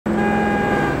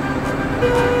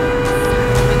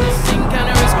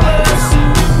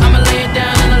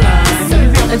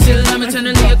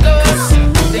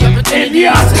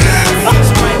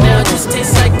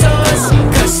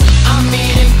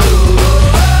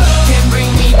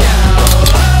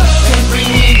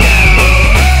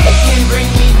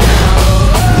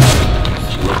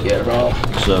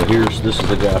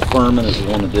the guy. Furman is the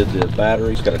one that did the battery.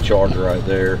 He's got a charger right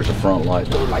there. There's a front light.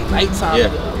 Like nighttime?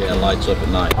 Yeah, lights up at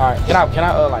night. All right, can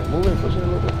I like move it and push it a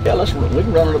little bit? Yeah, we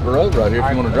can run it up the road right here if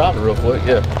you want to drive it real quick.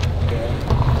 Yeah.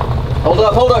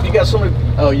 Hold up, you got somebody.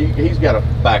 Oh, he's got a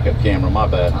backup camera, my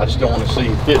bad. I just don't want to see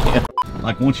you hit him.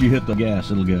 Like once you hit the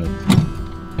gas, it'll go.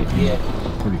 Yeah.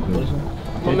 Pretty cool.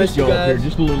 I'll miss you guys. Here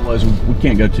just a little ways. We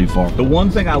can't go too far. The one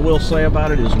thing I will say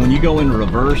about it is when you go into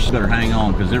reverse, you better hang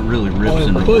on because it really rips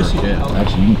in reverse. Yeah.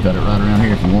 Actually, you can cut it right around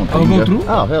here if you want to. Oh, go through?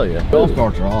 Oh, hell yeah. Golf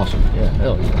carts are awesome. Yeah,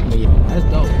 hell yeah. That's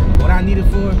dope. What I need it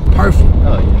for? Perfect.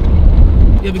 Oh,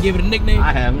 yeah. You ever give it a nickname?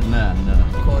 I haven't. No.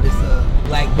 Call this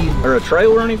Black Beetle. Or a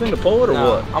trailer or anything to pull it or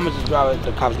what? I'm gonna just drive it.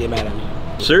 The cops get mad at me.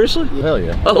 Seriously? Hell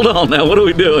yeah. Hold on now. What are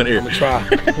we doing here? I'm gonna try.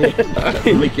 Let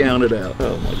me count it out.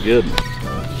 Oh my goodness.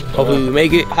 Hopefully we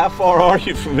make it. How far are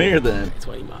you from here then?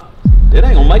 20 miles. It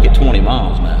ain't gonna make it 20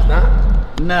 miles now. It's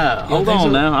not? No. Hold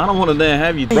on now. I don't want to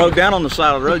have you broke down on the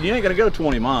side of the road. You ain't gonna go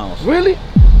 20 miles. Really?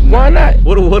 Why not?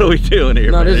 What are we doing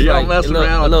here? No, this is you like messing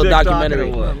around a little TikTok documentary.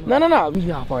 Or what? No. You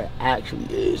know how far it actually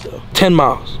is though. 10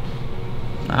 miles.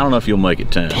 I don't know if you'll make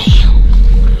it 10.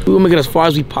 We'll make it as far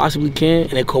as we possibly can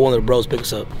and then call one of the bros pick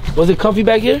us up. Was it comfy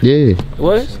back here? Yeah. It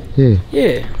was? Yeah.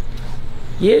 Yeah.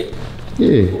 Yeah?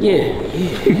 Yeah. Yeah.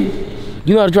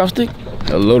 You know how to drop stick?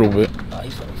 A little bit.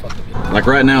 Like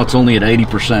right now, it's only at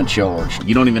 80% charged.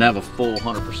 You don't even have a full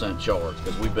 100% charge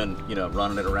because we've been,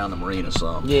 running it around the marina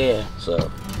some. Yeah.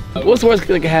 So. What's the worst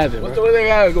thing that can happen? What's the worst thing that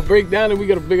can happen? Go break down and we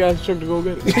got a big ass shrimp to go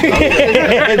get it.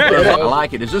 I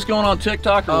like it. Is this going on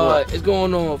TikTok or what? It's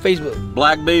going on Facebook.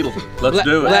 Black Beetle. Let's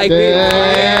do it. Black Beetle.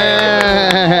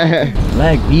 Yeah.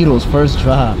 Black Beetle's first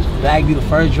drive. Black Beetle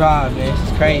first drive, man.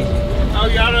 It's crazy. Oh,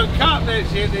 y'all done caught that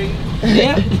shit, nigga.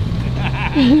 Yeah.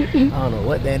 I don't know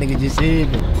what that nigga just said.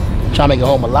 I'm trying to make it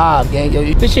home alive, gang.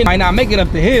 Yo, this shit might not make it up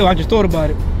the hill. I just thought about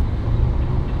it.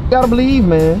 You gotta believe,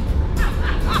 man.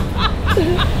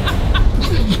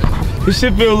 This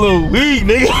shit feel a little weak,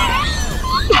 nigga.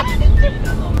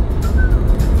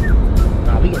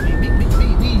 Nah,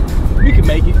 we can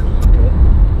make it.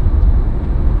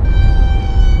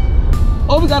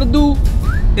 All we gotta do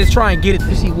is try and get it.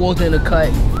 You see Walter in the cut.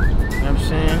 You know what I'm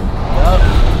saying? Yup.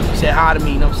 He said hi to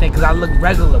me, you know what I'm saying? Cause I look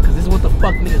regular, cause this is what the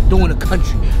fuck niggas do in the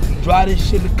country. You drive this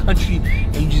shit in the country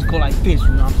and you just go like this, you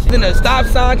know what I'm saying? Then the stop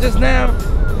sign just now,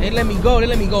 they let me go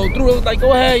through. It was like,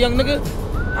 go ahead, young nigga.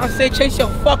 I said, chase your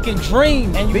fucking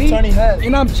dreams. And you turning head.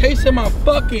 And I'm chasing my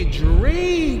fucking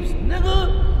dreams,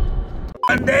 nigga.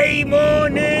 Monday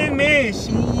morning, man,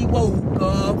 she woke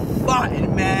up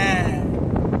fighting, man.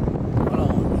 Hold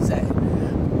on, he said,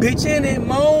 bitching and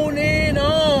moaning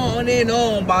on and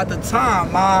on about the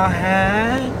time I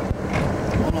had.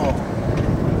 Hold on.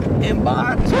 And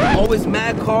by always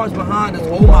mad cars behind us.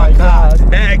 Oh my God.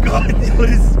 Mad cars. What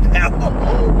is that?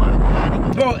 Oh my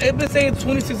God. Bro, it been saying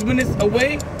 26 minutes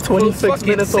away. 26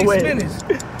 minutes away. 6 minutes.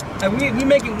 Like we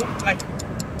make it like,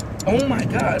 oh my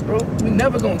God, bro. We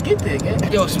never gonna get there again.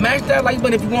 Yo, smash that like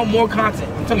button if you want more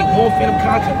content. I'm telling you, more Phantom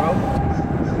content, bro.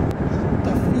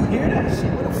 You hear that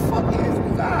shit? What the fuck is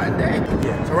it? God damn.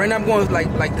 Yeah. So right now I'm going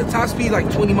like the top speed like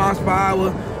 20 miles per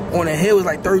hour. On the hill is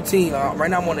like 13. Right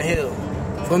now I'm on the hill.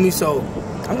 Feel me? So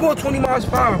I'm going 20 miles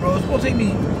per hour, bro. It's gonna take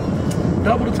me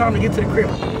double the time to get to the crib.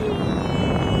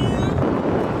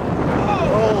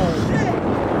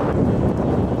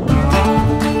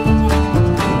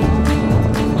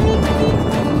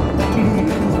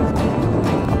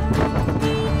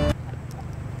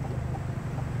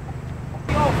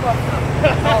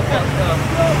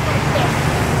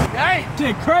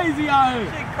 Shit crazy out here.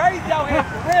 Shit crazy out here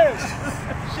for real.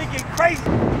 Shit get crazy.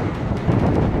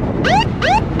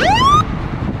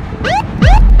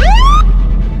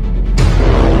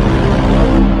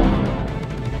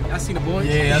 Y'all seen the boys?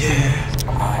 Yeah, I seen it.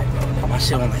 Alright, bro. My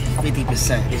shit on like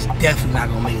 50%. It's definitely not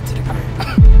gonna make it to the crib.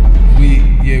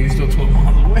 We still 12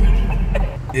 miles away.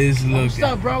 It's looking. What's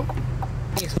up, bro?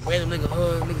 It's some random nigga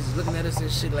hood. Niggas is looking at us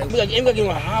and shit like. We gotta get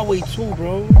on a highway too,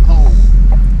 bro. Oh.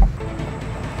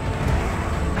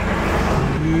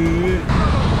 Yeah!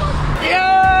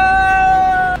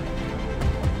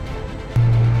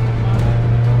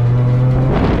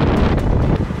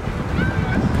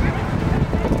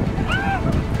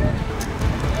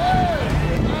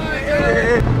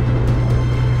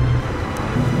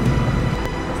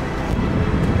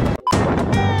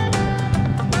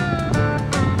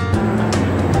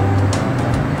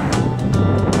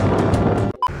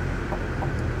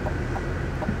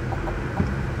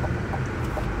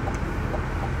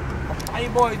 How you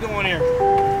boys doing here?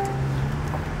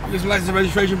 Get some license and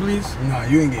registration, please. Nah,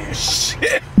 you ain't getting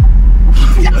shit.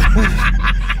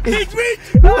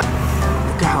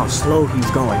 The Look at how slow he's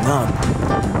going up.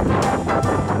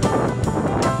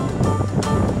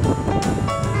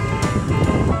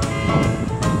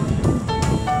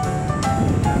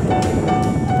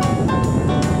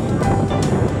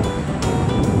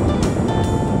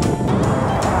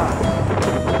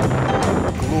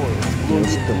 Glory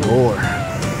to the Lord.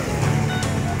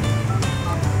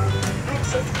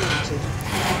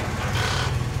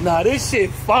 Nah, this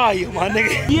shit fire, my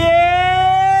nigga. Yeah!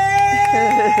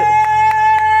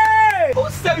 Who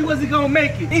said we wasn't gonna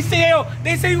make it? They say, yo,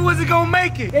 they say we wasn't gonna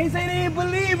make it. They say they didn't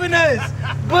believe in us.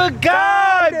 But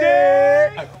God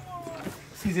did.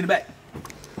 He's in the back.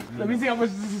 Let me see how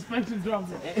much the suspension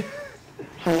drops.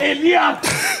 And yeah.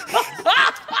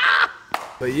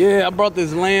 But yeah, I brought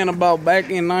this land about back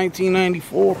in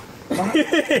 1994.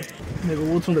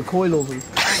 Nigga, what's on the coilovers?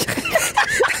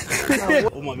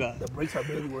 Oh my God. The brakes are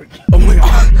barely working. Oh my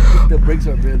God. The brakes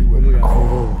are barely working.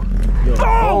 Oh. Yo.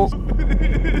 Oh.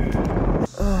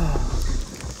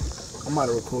 I'm out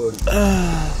of recording.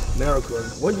 Now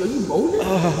recording. What, yo, you molding?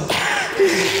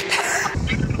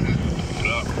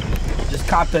 Just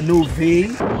copped a new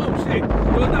V. Oh shit.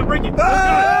 Yo, it's not breaking.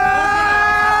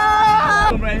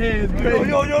 Right here is crazy.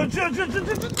 Yo, chill.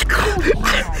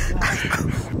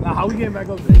 Nah, how we getting back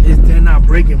up there? It's dead not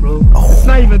breaking, bro. Oh. It's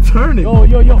not even turning.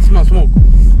 Yo. Smell smoke.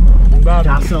 Nah,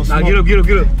 get up.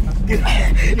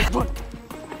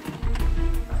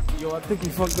 Yo, I think he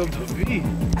fucked up the V.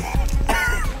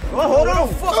 Oh, hold on.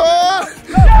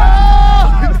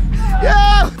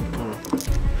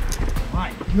 My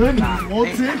goodness.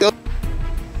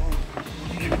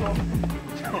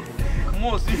 Come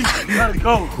on, Steve. We gotta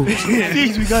go.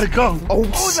 Steve, we gotta go.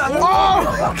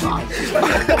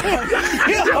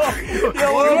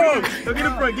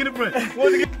 Yo, get in front.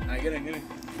 Alright, get in.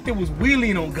 It was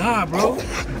wheeling on God, bro.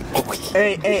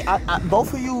 Hey,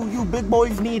 both of you big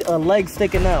boys need a leg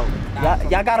sticking out.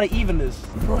 Y'all gotta even this.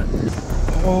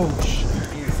 Oh, shit.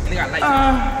 They got lights.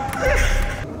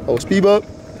 Oh, speed up.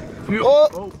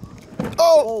 Oh.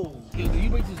 Yo, did you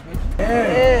break this, bitch?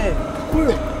 Yeah.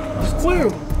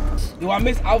 Squirrel. Yo, I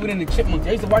miss Alvin and the Chipmunks.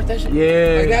 I used to watch that shit.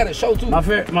 Yeah. Like, they had a show, too. My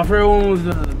favorite one was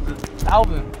the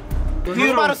Alvin.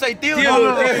 You about to say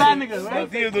Theodore.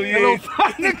 Theodore, yeah.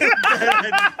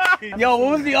 Yo,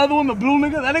 what was the other one? The blue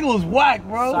nigga? That nigga was whack,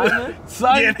 bro.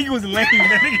 Simon? Yeah, nigga was lame.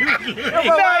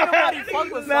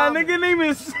 Nah, nigga name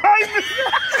is Simon.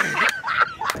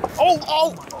 Oh.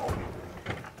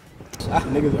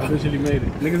 Niggas officially made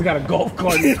it. Niggas got a golf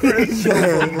cart in the crib.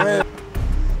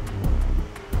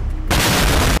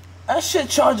 That shit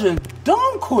charging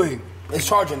dumb quick. It's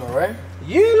charging though, right?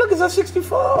 Yeah, look, it's at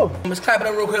 64. Let's clap it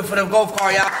up real quick for the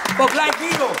Golfcart, y'all. For Black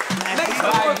Eagle. Make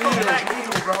some more for Black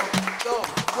Eagle, bro. Yo,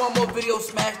 one more video,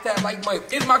 smash that like button.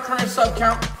 It's my current sub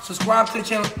count. Subscribe to the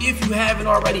channel if you haven't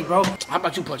already, bro. How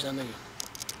about you punch that nigga?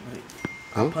 Wait.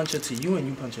 Huh? Punch it to you and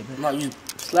you punch it back. No, you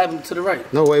slap him to the right.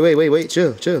 No, wait.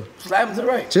 Chill. Slap him to the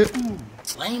right. Chill.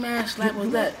 Lame ass slap was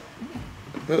that?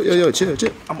 Yo, chill.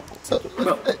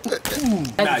 Bro.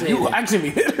 Nah, you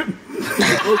actually hit him.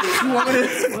 What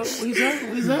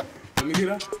is that? Let me get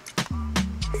up.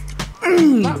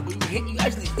 You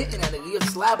actually hitting that nigga. You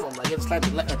just slap him. Like, you just slap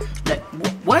him.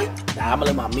 What? Nah, I'm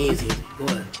gonna let my mans hit it. Go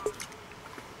ahead.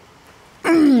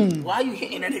 Why are you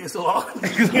hitting that nigga so hard?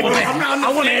 I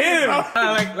want to hit him.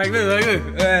 Like this.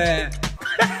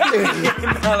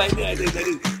 Not like that.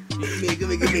 Give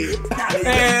me.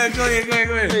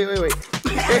 Go ahead. Wait.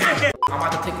 I'm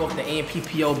about to take off the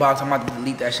AMPPO box. I'm about to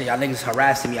delete that shit. Y'all niggas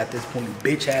harassing me at this point, you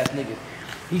bitch ass niggas.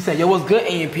 He said, yo, what's good,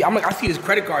 AMP? I'm like, I see his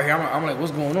credit card here. I'm like,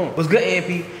 what's going on? What's good,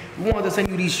 AMP? We wanted to send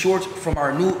you these shorts from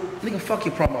our new, nigga, fuck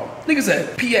your promo. Nigga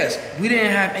said, PS, we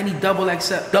didn't have any double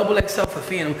XL for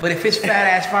Phantom, but if his fat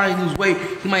ass finally lose weight,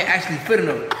 he might actually fit in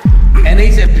them. And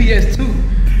they said, PS2,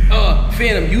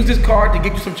 Phantom, use this card to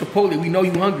get you some Chipotle. We know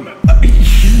you hungry.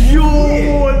 Yo,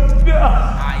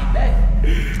 I bet.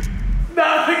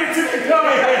 Nah, nigga took the car.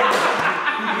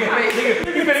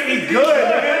 Nigga better eat good,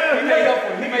 nigga.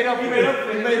 He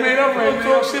made up for it.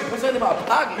 Shit was in my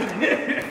pocket.